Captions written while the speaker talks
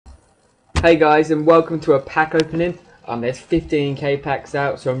Hey guys, and welcome to a pack opening. There's 15k packs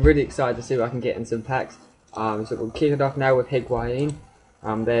out, so I'm really excited to see what I can get in some packs. So we'll kick it off now with Higuain.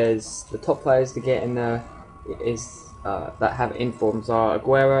 There's the top players to get in there that have informs are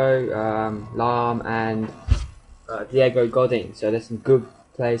Aguero, Lam, and Diego Godin. So there's some good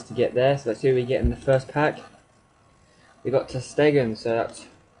players to get there. So let's see who we get in the first pack. We got Testegen,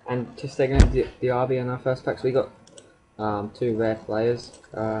 and Testegen and Diaby in our first pack. So we got two rare players.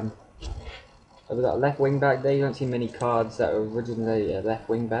 So we've got a left wing back there. You don't see many cards that are originally a left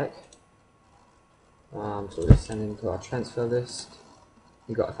wing back. So we'll just send him to our transfer list.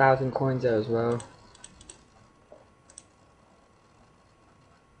 We've got 1,000 coins there as well.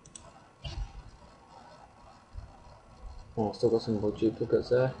 Oh, still got some more duplicates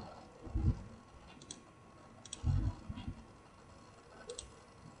there.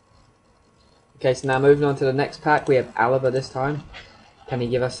 Okay, so now moving on to the next pack, we have Alaba this time. Can he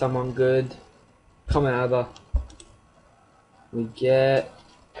give us someone good? Come on, Alaba. We get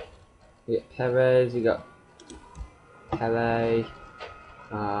Perez, we got Pelle,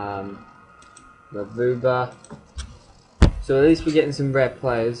 Mavuba. So at least we're getting some rare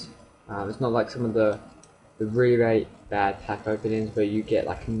players. It's not like some of the really bad pack openings where you get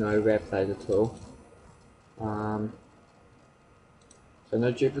like no rare players at all. So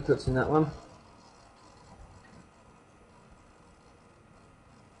no duplicates in that one.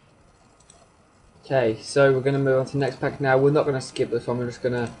 Okay, so we're going to move on to the next pack now. We're not going to skip this one, we're just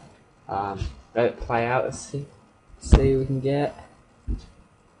going to let it play out and see who we can get.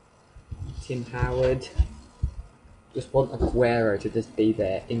 Tim Howard. Just want Aguero to just be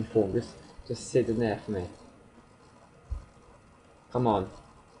there in form, just sitting there for me. Come on.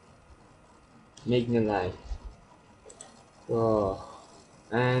 Mignolet. Oh.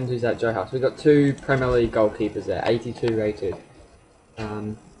 And who's that? Joe House. We've got two Premier League goalkeepers there, 82 rated.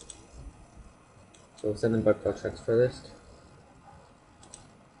 So we'll send them both to our transfer list.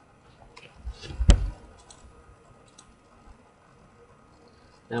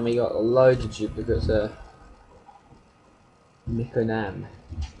 And we got loads of duplicates there. Nikonam.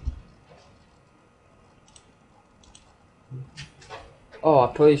 Oh, I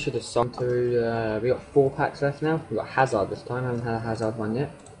probably should have sung to. We got 4 packs left now. We got Hazard this time. I haven't had a Hazard one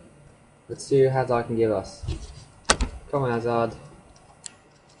yet. Let's see who Hazard can give us. Come on, Hazard.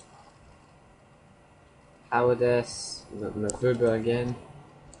 Howardess, Mavuba again.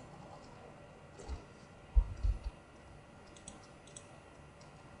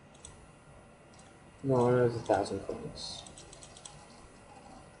 No, there's 1,000 coins.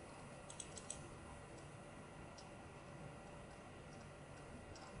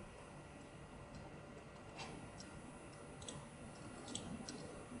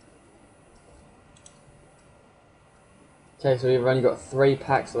 Okay, so we've only got 3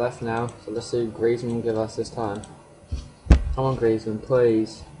 packs left now, so let's see who Griezmann will give us this time. Come on, Griezmann,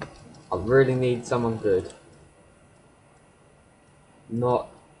 please. I really need someone good. Not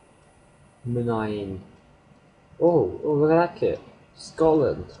Munayin. Oh, look at that kit.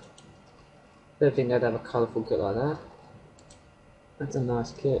 Scotland. Don't think they'd have a colourful kit like that. That's a nice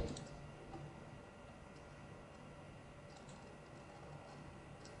kit.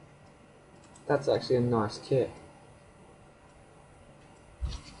 That's actually a nice kit.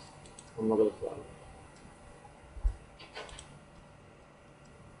 I'm not gonna play.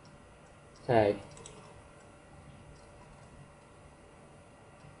 Okay.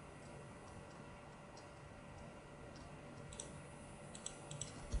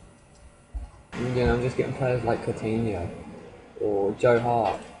 Again, I'm just getting players like Coutinho or Joe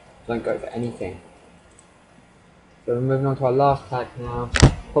Hart. Don't go for anything. So we're moving on to our last pack now.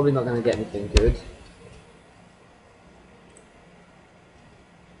 Probably not going to get anything good.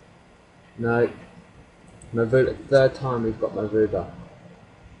 No. Mavuba, 3rd time we've got Mavuba.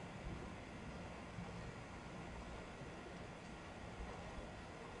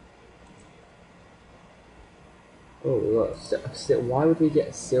 Oh, look. Why would we get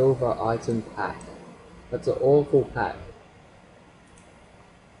a silver item pack? That's an awful pack.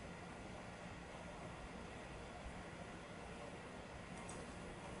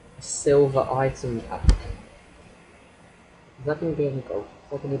 A silver item pack. Is that going to be any gold?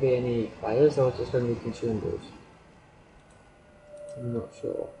 Is that going to be any players or just going to be consumables? I'm not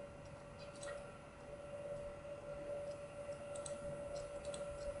sure.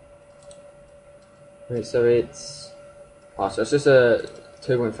 Right, so it's so it's just a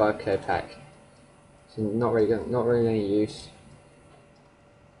 2.5k pack. So not really any use.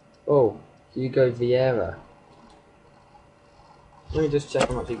 Oh, Hugo Vieira. Let me just check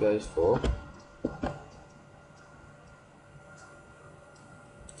how much he goes for.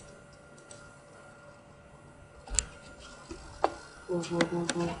 Okay,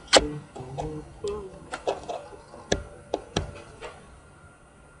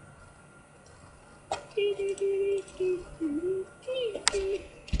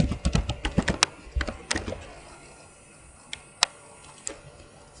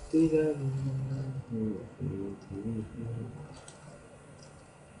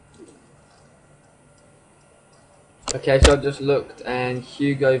 so I just looked, and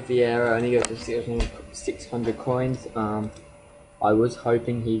Hugo Vieira only got to 600 coins. I was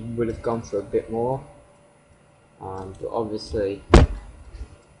hoping he would have gone for a bit more, but obviously,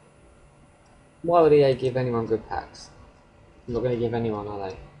 why would EA give anyone good packs? I'm not going to give anyone,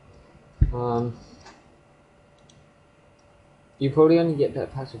 are they? You probably only get better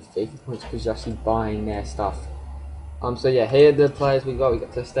packs with 50 points because you're actually buying their stuff. So yeah, here are the players we got. We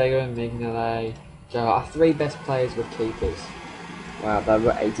got Testego, Mignolet. So our 3 best players were keepers. Wow, they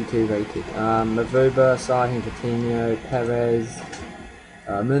were 82 rated. Mavuba, Sahin, Coutinho, Perez,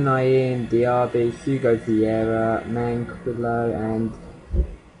 Munayin, Diaby, Hugo Vieira, Manquillo, and we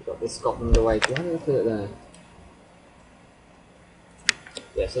got the Scotland away. Why did I put it there?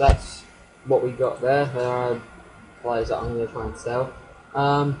 Yeah, so that's what we got there. There are players that I'm going to try and sell.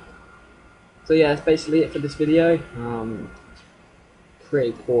 So yeah, that's basically it for this video.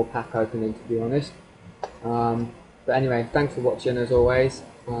 Pretty poor pack opening, to be honest. But anyway, thanks for watching as always.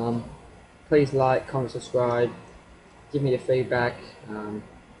 Please like, comment, subscribe, give me your feedback,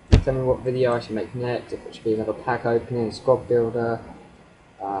 tell me what video I should make next, if it should be another pack opening, squad builder,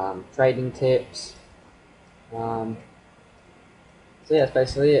 trading tips. So yeah, that's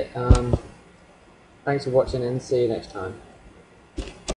basically it. Thanks for watching and see you next time.